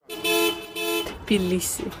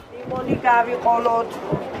Tbilisi.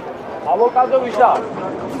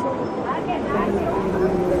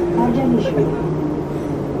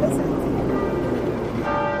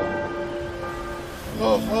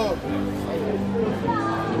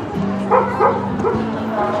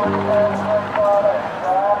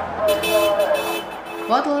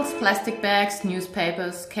 Bottles, plastic bags,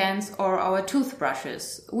 newspapers, cans or our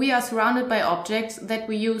toothbrushes. We are surrounded by objects that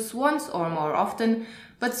we use once or more often,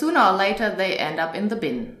 but sooner or later they end up in the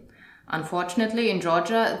bin. Unfortunately, in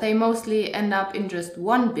Georgia, they mostly end up in just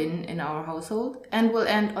one bin in our household and will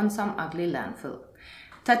end on some ugly landfill.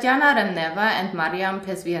 Tatiana Remneva and Mariam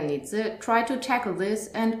Pesvianidze try to tackle this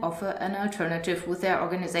and offer an alternative with their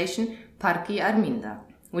organization Parki, minda,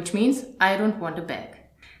 which means I don't want a bag.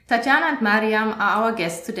 Tatiana and Mariam are our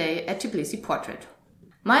guests today at Tbilisi Portrait.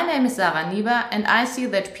 My name is Sarah Nieber and I see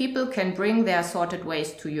that people can bring their sorted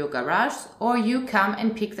waste to your garage or you come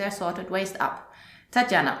and pick their sorted waste up.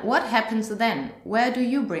 Tatiana, what happens then? Where do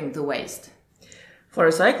you bring the waste? For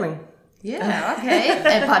recycling. Yeah, okay.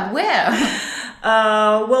 But where?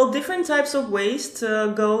 Well, different types of waste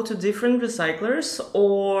go to different recyclers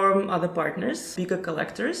or other partners, bigger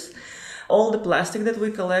collectors. All the plastic that we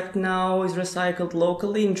collect now is recycled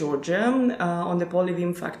locally in Georgia on the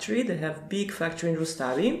Polyvim factory. They have big factory in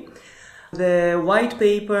Rustavi. The white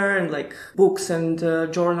paper and books and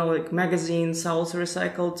journal magazines are also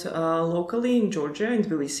recycled locally in Georgia, in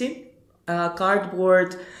Tbilisi.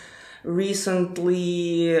 Cardboard,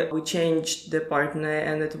 recently we changed the partner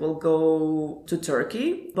and it will go to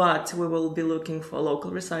Turkey, but we will be looking for local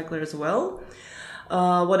recycler as well.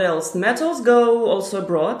 What else? Metals go also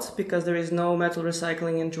abroad because there is no metal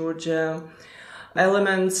recycling in Georgia.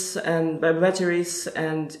 Elements and batteries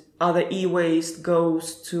and other e-waste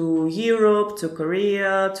goes to Europe, to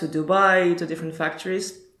Korea, to Dubai, to different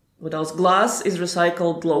factories. What else? Glass is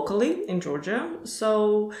recycled locally in Georgia.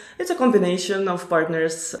 So it's a combination of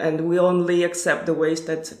partners and we only accept the waste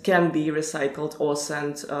that can be recycled or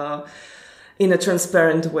sent in a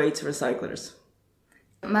transparent way to recyclers.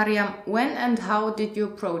 Mariam, when and how did your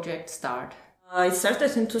project start? It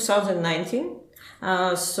started in 2019.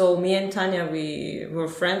 So me and Tanya, we were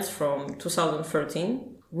friends from 2013.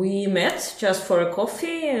 We met just for a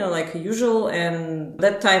coffee, like usual, and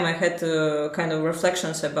that time I had kind of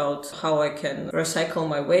reflections about how I can recycle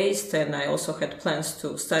my waste, and I also had plans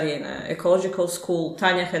to study in an ecological school.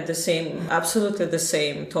 Tanya had absolutely the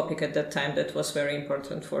same topic at that time that was very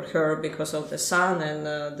important for her because of the son and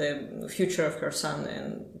the future of her son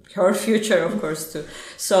and her future, of course, too.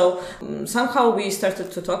 So somehow we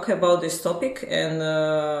started to talk about this topic, and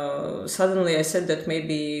suddenly I said that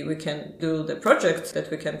maybe we can do the project that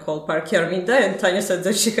we can call Parki, minda, and Tanya said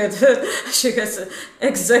that she has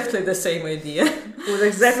exactly the same idea. With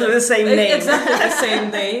exactly the same name. Exactly the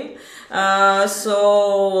same name.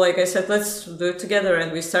 So, like I said, let's do it together,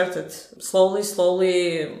 and we started slowly,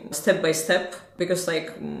 step by step. Because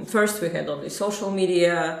first we had only social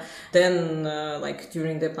media, then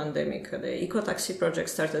during the pandemic the eco-taxi project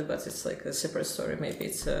started, but it's a separate story. Maybe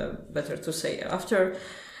it's better to say after.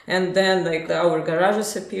 And then our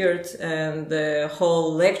garages appeared and the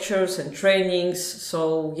whole lectures and trainings.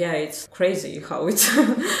 So yeah, it's crazy how it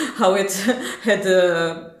had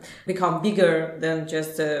become bigger than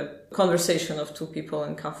just a conversation of two people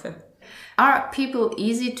in cafe. Are people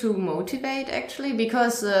easy to motivate actually?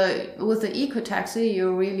 Because with the eco-taxi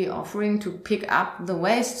you're really offering to pick up the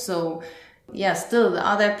waste. So yeah, still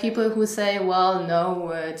are there people who say, well, no,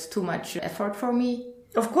 it's too much effort for me?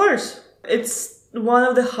 Of course. It's one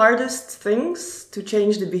of the hardest things to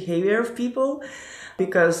change the behavior of people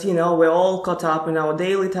because, we're all caught up in our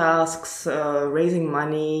daily tasks, raising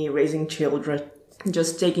money, raising children,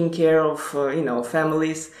 just taking care of,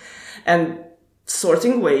 families. And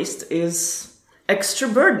sorting waste is extra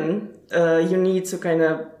burden. You need to kind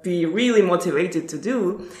of be really motivated to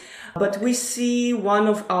do. But we see one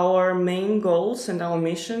of our main goals and our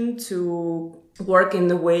mission to work in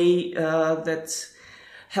the way that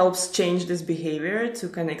helps change this behavior, to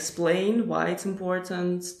kind of explain why it's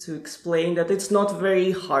important, to explain that it's not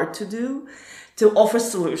very hard to do, to offer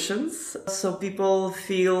solutions so people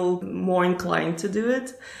feel more inclined to do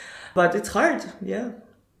it. But it's hard, yeah.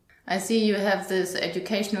 I see you have this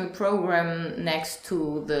educational program next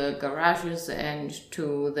to the garages and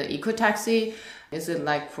to the eco-taxi. Is it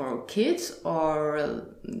for kids or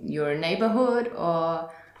your neighborhood, or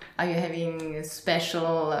are you having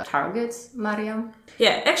special targets, Mariam?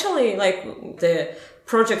 Yeah, actually, the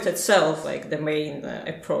project itself, the main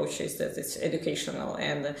approach is that it's educational,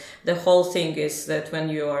 and the whole thing is that when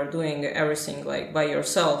you are doing everything by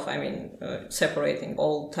yourself, separating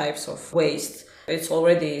all types of waste, It's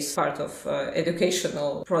already part of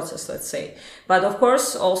educational process, let's say. But of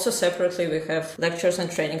course, also separately, we have lectures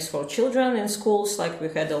and trainings for children in schools, like we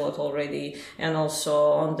had a lot already. And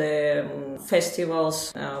also on the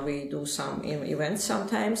festivals, we do some events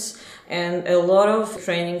sometimes. And a lot of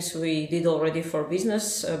trainings we did already for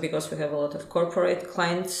business because we have a lot of corporate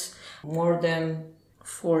clients, more than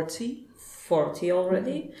 40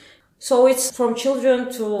 already. So it's from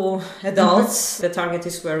children to adults. The target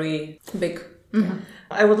is very big. Yeah.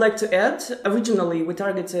 I would like to add, originally we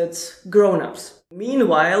targeted grown-ups.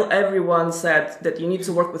 Meanwhile, everyone said that you need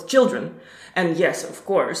to work with children. And yes, of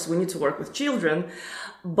course, we need to work with children.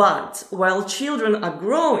 But while children are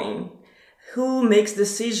growing, who makes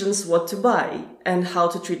decisions what to buy and how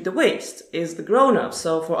to treat the waste is the grown-ups.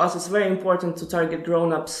 So for us, it's very important to target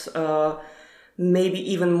grown-ups, maybe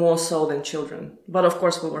even more so than children. But of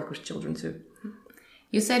course, we work with children too.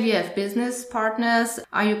 You said you have business partners.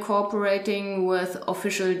 Are you cooperating with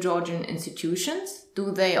official Georgian institutions?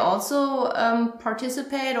 Do they also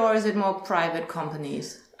participate, or is it more private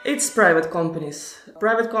companies? It's private companies.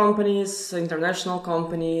 Private companies, international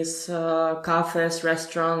companies, cafes,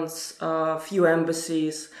 restaurants, few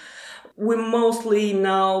embassies. We mostly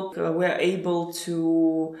now we're able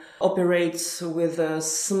to operate with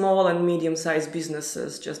small and medium-sized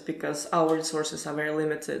businesses just because our resources are very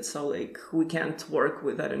limited. So like we can't work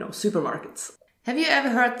with, supermarkets. Have you ever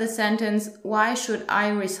heard the sentence, "Why should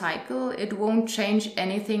I recycle? It won't change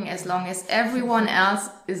anything as long as everyone else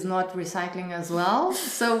is not recycling as well"?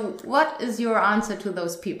 So what is your answer to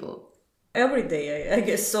those people? Every day, I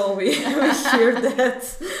guess so. We hear that.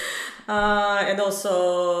 And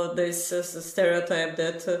also this stereotype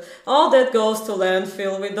that all that goes to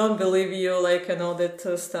landfill, we don't believe you, and all that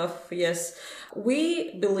stuff. Yes,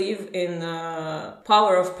 we believe in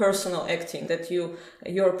power of personal acting, that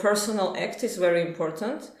your personal act is very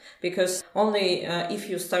important, because only if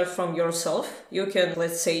you start from yourself, you can,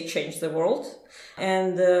 let's say, change the world.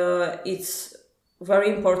 And it's very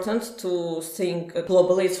important to think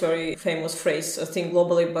globally. It's a very famous phrase, think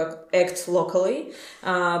globally but act locally,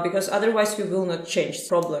 because otherwise you will not change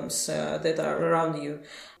problems that are around you.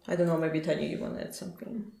 I don't know, maybe Tanya, you want to add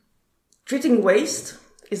something? Treating waste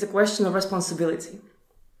is a question of responsibility.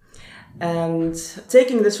 And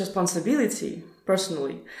taking this responsibility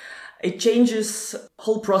personally, it changes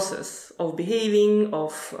whole process of behaving,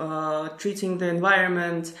 of treating the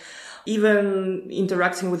environment, even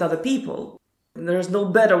interacting with other people. There's no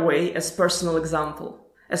better way as personal example,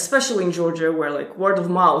 especially in Georgia, where word of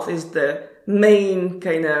mouth is the main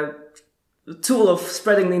kind of tool of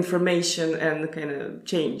spreading the information and kind of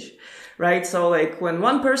change, right? So when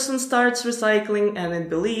one person starts recycling and it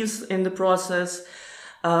believes in the process,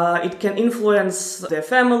 it can influence their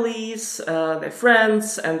families, their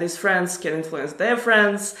friends, and these friends can influence their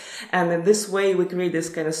friends. And in this way, we create this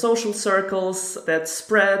kind of social circles that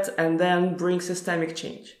spread and then bring systemic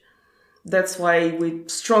change. That's why we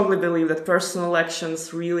strongly believe that personal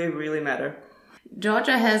actions really, really matter.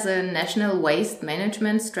 Georgia has a national waste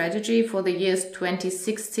management strategy for the years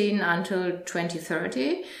 2016 until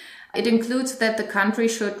 2030. It includes that the country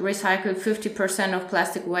should recycle 50% of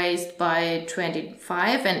plastic waste by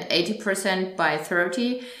 25 and 80% by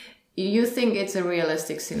 30. You think it's a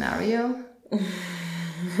realistic scenario?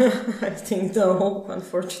 I think no,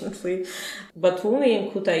 unfortunately. But only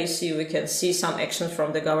in Kutaisi we can see some action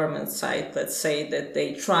from the government side. Let's say that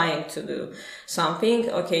they're trying to do something.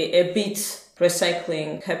 Okay, a bit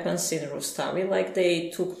recycling happens in Rustavi,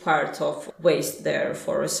 they took part of waste there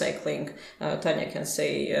for recycling. Tanya can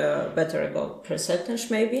say better about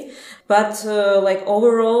percentage maybe. But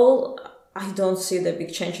overall, I don't see the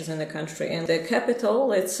big changes in the country. And the capital,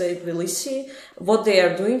 let's say Tbilisi, what they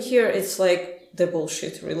are doing here, it's the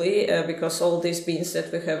bullshit, really, because all these bins that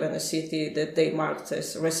we have in the city that they marked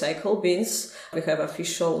as recycle bins, we have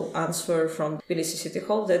official answer from Tbilisi City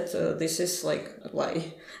Hall that this is a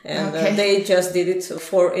lie. And they just did it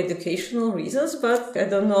for educational reasons, but I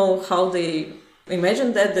don't know how they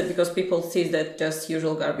imagine that because people think that just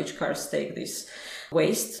usual garbage cars take this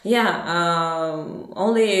waste.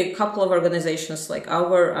 Only a couple of organizations like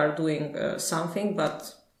our are doing something,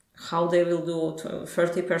 but how they will do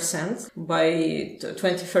 30% by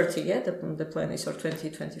 2030, the plan is, or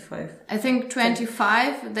 2025? I think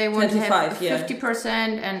 25, they want to have 50%,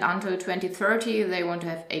 and until 2030, they want to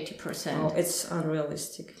have 80%. Oh, it's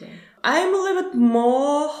unrealistic. Yeah. I'm a little bit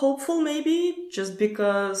more hopeful, maybe, just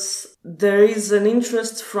because there is an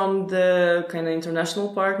interest from the kind of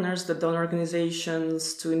international partners, the donor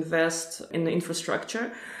organizations, to invest in the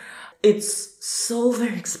infrastructure. It's so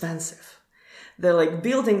very expensive.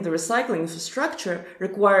 Building the recycling infrastructure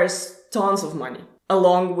requires tons of money.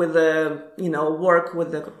 along with the, work with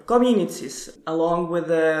the communities, along with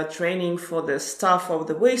the training for the staff of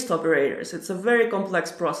the waste operators. It's a very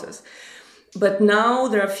complex process. But now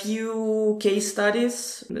there are a few case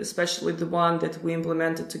studies, especially the one that we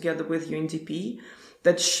implemented together with UNDP,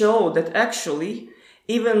 that show that actually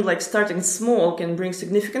even like starting small can bring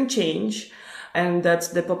significant change, and that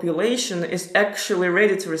the population is actually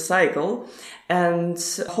ready to recycle. And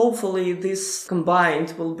hopefully this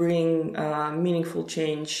combined will bring meaningful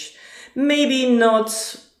change. Maybe not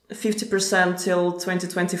 50% till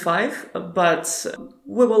 2025, but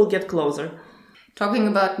we will get closer. Talking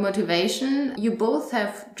about motivation, you both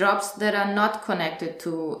have jobs that are not connected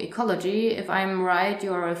to ecology. If I'm right,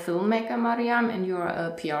 you're a filmmaker, Mariam, and you're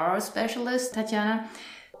a PR specialist, Tatiana.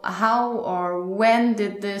 How or when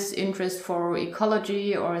did this interest for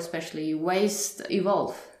ecology, or especially waste,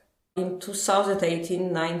 evolve? In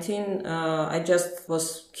 2018-19, I just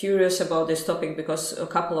was curious about this topic because a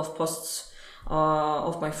couple of posts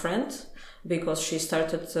of my friend, because she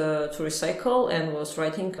started to recycle and was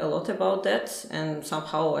writing a lot about that, and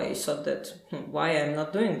somehow I thought that why I'm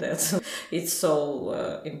not doing that. It's so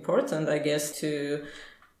important, I guess, to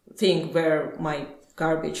think where my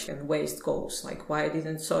garbage and waste goes, like why I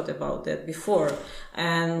didn't thought about that before.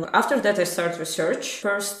 And after that I started research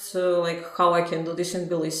first, like how I can do this in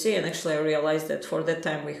Tbilisi, and actually I realized that for that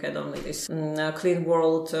time we had only this Clean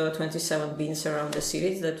World 27 bins around the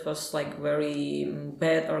cities that was like very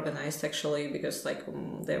bad organized actually, because like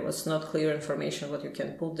there was not clear information what you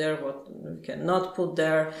can put there, what you cannot put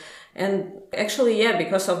there. And actually,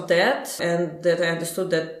 because of that, and that I understood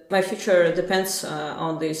that my future depends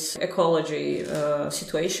on this ecology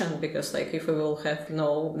situation, because like if we will have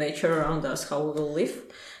no nature around us, how we will live,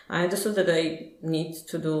 I understood that I need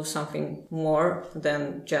to do something more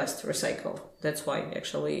than just recycle. That's why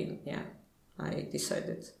actually, I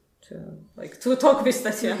decided to talk with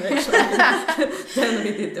Tatiana actually. Then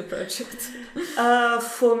we did the project.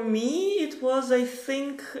 For me, it was, I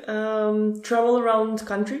think, travel around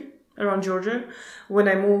country. Around Georgia. When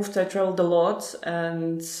I moved, I traveled a lot,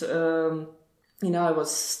 and I was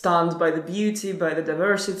stunned by the beauty, by the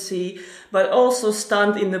diversity, but also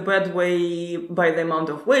stunned in a bad way by the amount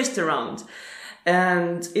of waste around.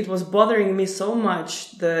 And it was bothering me so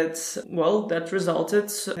much that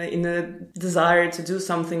resulted in a desire to do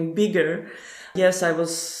something bigger. Yes, I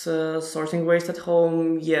was sorting waste at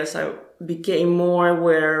home. Yes, I became more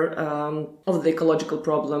aware of the ecological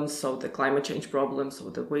problems, of the climate change problems,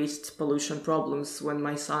 of the waste pollution problems when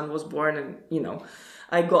my son was born, and,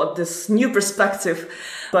 I got this new perspective.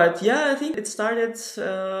 But I think it started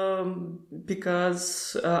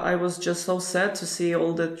because I was just so sad to see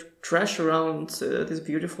all the trash around this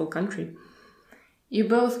beautiful country. You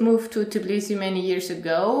both moved to Tbilisi many years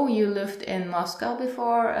ago. You lived in Moscow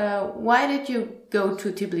before. Why did you go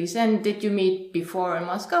to Tbilisi? And did you meet before in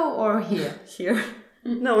Moscow or here? Here.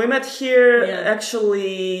 No, we met here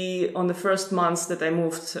actually on the first months that I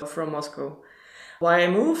moved from Moscow. Why I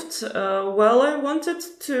moved? I wanted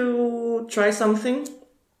to try something,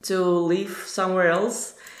 to live somewhere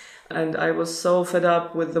else. And I was so fed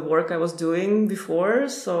up with the work I was doing before,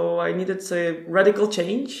 so I needed a radical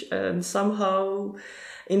change. And somehow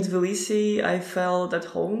in Tbilisi, I felt at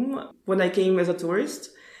home when I came as a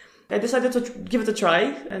tourist. I decided to give it a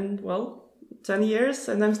try, and 10 years,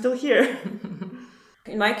 and I'm still here.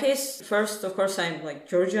 In my case, first, of course, I'm like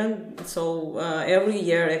Georgian. So every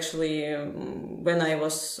year, actually, when I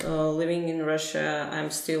was living in Russia, I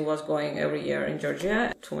still was going every year in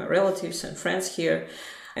Georgia to my relatives and friends here.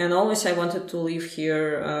 And always I wanted to live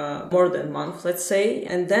here more than a month, let's say.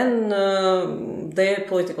 And then the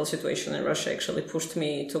political situation in Russia actually pushed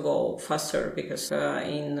me to go faster, because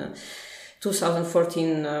in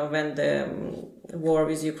 2014, when the war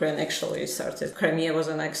with Ukraine actually started, Crimea was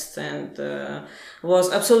annexed, and was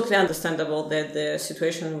absolutely understandable that the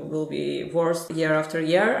situation will be worse year after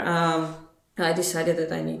year. I decided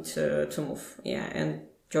that I need to move. And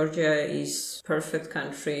Georgia is perfect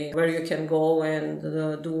country where you can go and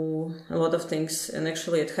do a lot of things, and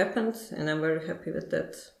actually it happened, and I'm very happy with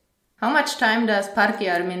that. How much time does Parki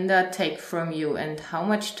minda take from you, and how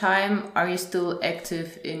much time are you still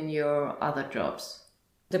active in your other jobs?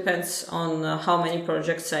 Depends on how many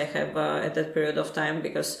projects I have at that period of time,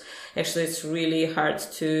 because actually it's really hard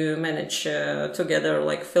to manage together,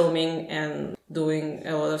 like filming and doing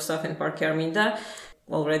a lot of stuff in Parki minda.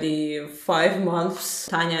 Already 5 months,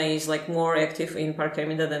 Tanya is like more active in Parki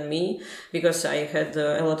minda than me, because I had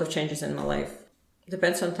a lot of changes in my life.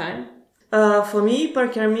 Depends on time. For me,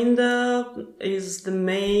 Parki minda is the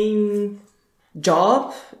main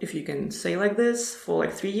job, if you can say like this, for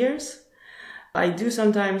like 3 years. I do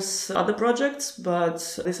sometimes other projects, but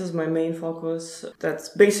this is my main focus. That's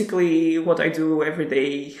basically what I do every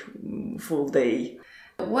day, full day.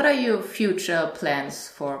 What are your future plans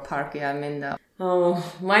for Parki and Minda?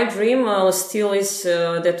 My dream still is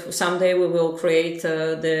that someday we will create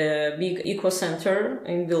the big eco center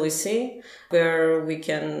in Tbilisi, where we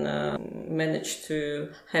can manage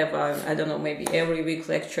to have, I don't know, maybe every week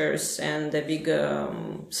lectures and a big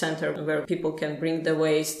center where people can bring the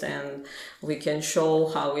waste and we can show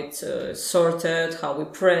how it's sorted, how we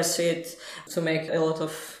press it, to make a lot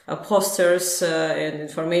of posters and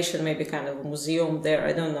information, maybe kind of a museum there,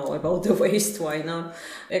 I don't know, about the waste, why not?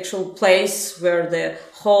 Actual place where the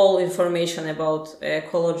whole information about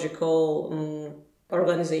ecological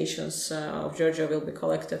organizations of Georgia will be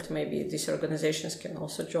collected. Maybe these organizations can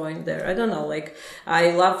also join there. I don't know, like,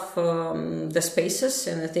 I love the spaces,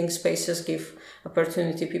 and I think spaces give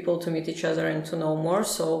opportunity people to meet each other and to know more.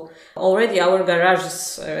 So already our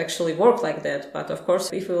garages actually work like that, but of course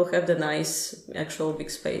if we will have the nice actual big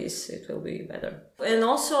space, it will be better. And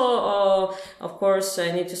also of course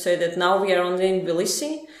I need to say that now we are only in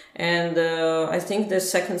Tbilisi, and I think the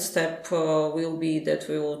second step will be that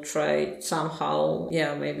we will try somehow,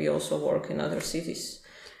 maybe also work in other cities.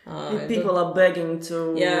 People are begging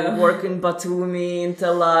to work in Batumi, in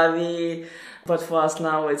Tel Aviv, but for us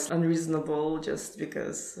now it's unreasonable just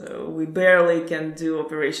because we barely can do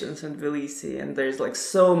operations in Tbilisi, and there's like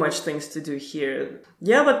so much things to do here.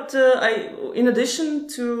 Yeah, but in addition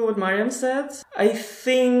to what Mariam said, I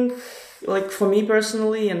think, like, for me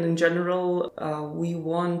personally and in general, we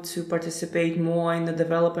want to participate more in the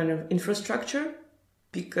development of infrastructure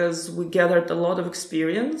because we gathered a lot of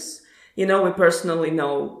experience. You know, we personally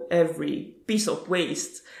know every piece of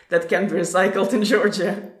waste that can be recycled in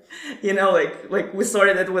Georgia. You know, like we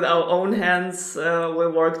started it with our own hands. We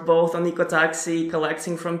worked both on eco-taxi,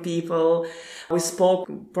 collecting from people. We spoke,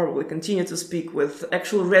 probably continue to speak with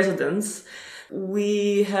actual residents.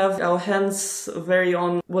 We have our hands very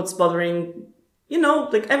on what's bothering, you know,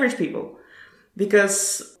 like average people.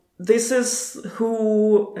 Because this is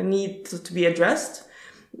who need to be addressed.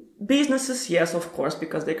 Businesses, yes, of course,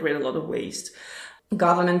 because they create a lot of waste.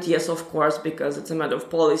 Government, yes, of course, because it's a matter of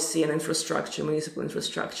policy and infrastructure, municipal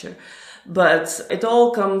infrastructure. But it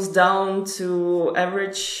all comes down to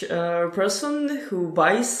average person who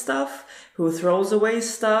buys stuff, who throws away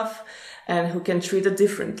stuff, and who can treat it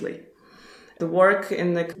differently. The work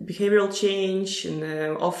in the behavioral change, in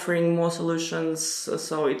offering more solutions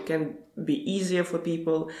so it can be easier for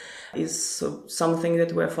people is something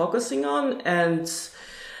that we're focusing on. And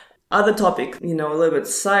other topic, you know, a little bit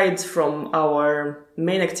aside from our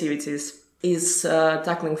main activities, is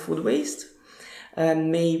tackling food waste.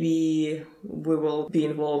 And maybe we will be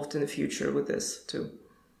involved in the future with this too.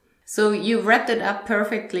 So you wrapped it up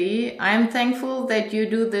perfectly. I'm thankful that you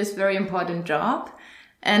do this very important job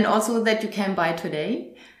and also that you came by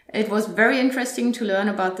today. It was very interesting to learn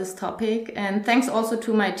about this topic. And thanks also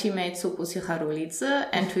to my teammate Supusi Harulidze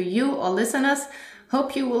and to you, all listeners.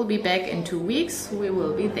 Hope you will be back in 2 weeks. We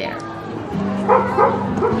will be there.